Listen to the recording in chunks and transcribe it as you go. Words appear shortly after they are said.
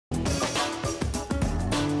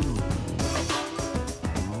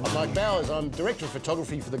Mike Bowers. I'm Director of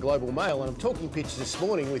Photography for the Global Mail, and I'm talking pictures this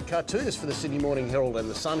morning with cartoonist for the Sydney Morning Herald and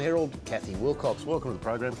the Sun Herald, Cathy Wilcox. Welcome to the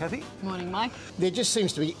program, Cathy. Morning, Mike. There just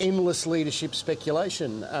seems to be endless leadership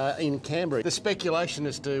speculation in Canberra. The speculation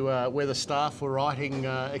as to whether staff were writing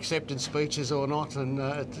acceptance speeches or not, and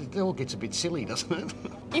it all gets a bit silly, doesn't it?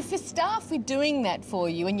 If your staff are doing that for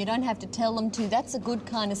you and you don't have to tell them to, that's a good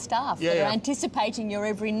kind of staff that are anticipating your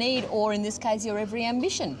every need, or in this case, your every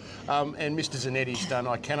ambition. And Mr Zanetti's done,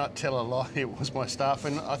 I cannot tell a lie, it was my staff,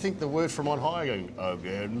 and I think the word from on high going,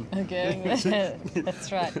 again. Again,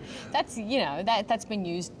 that's right. That's, you know, that's been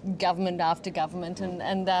used government after government,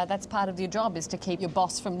 and that's part of your job, is to keep your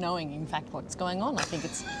boss from knowing, in fact, what's going on. I think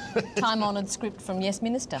it's time-honoured script from Yes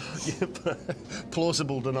Minister. Yep.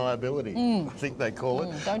 Plausible deniability, I think they call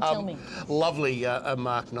it. Don't tell me. Lovely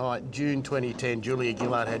Mark Knight. June 2010, Julia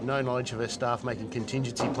Gillard had no knowledge of her staff making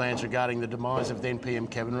contingency plans regarding the demise of then PM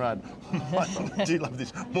Kevin Rudd. I do love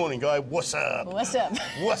this. Morning, guy. What's up? What's up?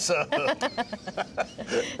 What's up?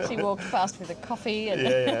 She walked past with a coffee. And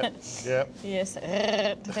yeah. Yes.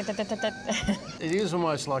 It is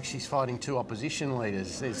almost like she's fighting two opposition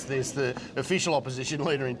leaders. There's the official opposition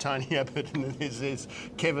leader in Tony Abbott, and there's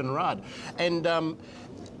Kevin Rudd. And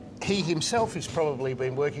he himself has probably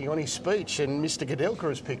been working on his speech, and Mr Gadelka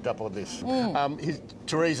has picked up on this.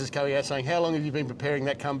 Teresa's coming out saying, how long have you been preparing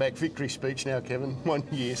that comeback victory speech now, Kevin? 1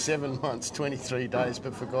 year, 7 months, 23 days,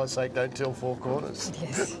 but for God's sake, don't tell four corners.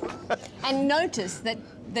 Yes. And notice that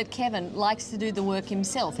Kevin likes to do the work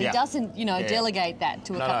himself. He doesn't, delegate that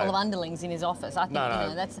to a couple of underlings in his office. I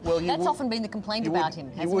think that's often been the complaint about him,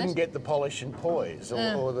 hasn't it? You wouldn't get the polish and poise,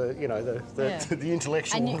 or the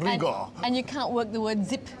intellectual rigour. And you can't work the word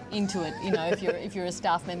zip into it, if you're a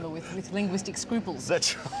staff member with linguistic scruples.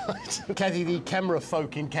 That's right. Cathy, the camera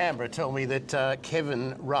folk in Canberra tell me that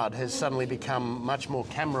Kevin Rudd has suddenly become much more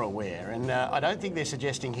camera aware, and I don't think they're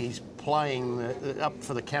suggesting he's playing up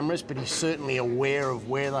for the cameras, but he's certainly aware of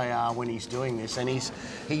where they are when he's doing this, and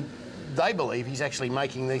they believe he's actually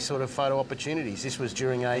making these sort of photo opportunities. This was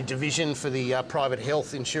during a division for the private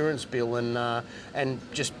health insurance bill, and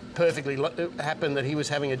just perfectly happened that he was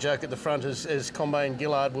having a joke at the front as Combe and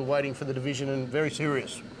Gillard were waiting for the division, and very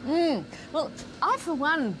serious. Well, I, for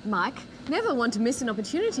one, Mike, never want to miss an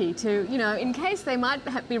opportunity to, in case they might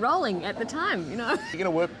be rolling at the time, You're going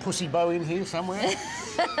to work Pussy Bow in here somewhere?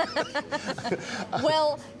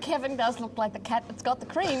 Well, Kevin does look like the cat that's got the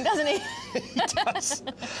cream, doesn't he? He does.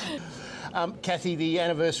 Cathy, the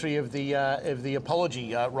anniversary of the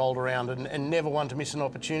apology rolled around, and never one to miss an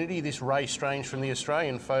opportunity. This Ray Strange from the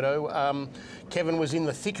Australian photo, Kevin was in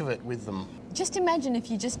the thick of it with them. Just imagine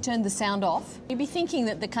if you just turned the sound off. You'd be thinking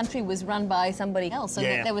that the country was run by somebody else, and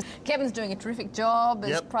that Kevin's doing a terrific job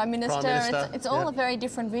as Prime Minister. It's all a very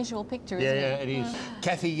different visual picture, isn't it? Yeah, it is.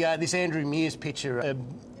 Cathy, this Andrew Mears picture,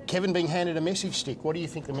 Kevin being handed a message stick. What do you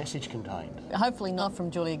think the message contained? Hopefully not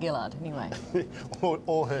from Julia Gillard, anyway.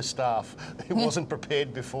 or her staff. It wasn't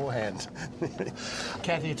prepared beforehand.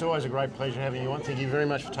 Cathy, it's always a great pleasure having you on. Thank you very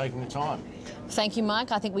much for taking the time. Thank you,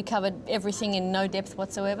 Mike. I think we covered everything in no depth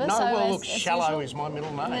whatsoever. Look, Shallow is my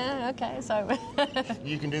middle name. Yeah, OK, so...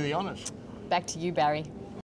 You can do the honours. Back to you, Barry.